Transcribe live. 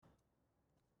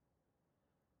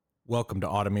Welcome to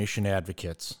Automation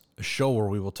Advocates, a show where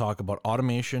we will talk about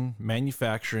automation,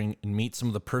 manufacturing, and meet some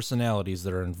of the personalities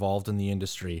that are involved in the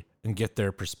industry and get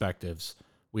their perspectives.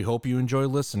 We hope you enjoy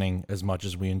listening as much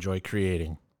as we enjoy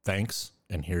creating. Thanks,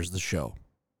 and here's the show.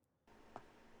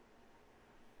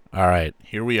 All right,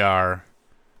 here we are,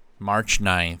 March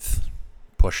 9th,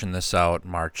 pushing this out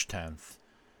March 10th.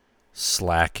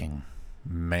 Slacking.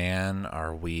 Man,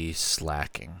 are we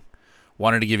slacking.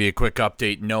 Wanted to give you a quick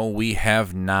update. No, we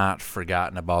have not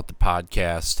forgotten about the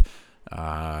podcast.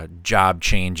 Job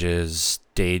changes,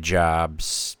 day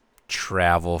jobs,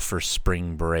 travel for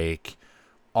spring break,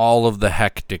 all of the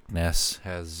hecticness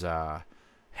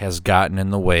has gotten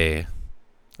in the way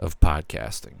of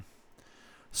podcasting.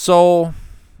 So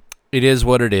it is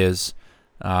what it is.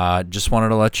 Just wanted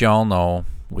to let you all know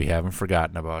we haven't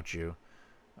forgotten about you.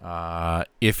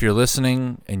 If you're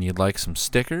listening and you'd like some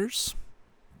stickers,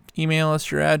 email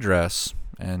us your address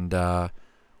and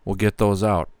we'll get those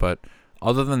out. But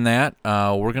other than that,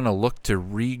 we're going to look to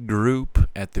regroup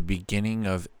at the beginning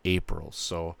of April.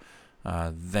 So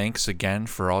thanks again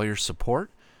for all your support,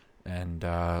 and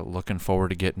looking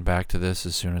forward to getting back to this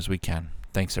as soon as we can.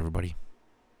 Thanks, everybody.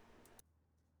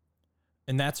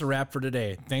 And that's a wrap for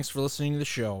today. Thanks for listening to the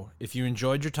show. If you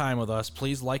enjoyed your time with us,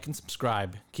 please like and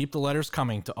subscribe. Keep the letters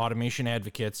coming to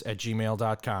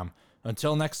automationadvocates@gmail.com.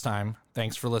 Until next time,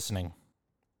 thanks for listening.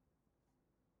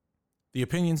 The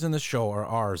opinions in this show are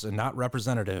ours and not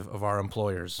representative of our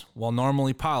employers. While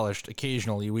normally polished,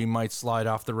 occasionally we might slide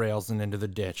off the rails and into the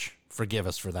ditch. Forgive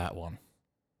us for that one.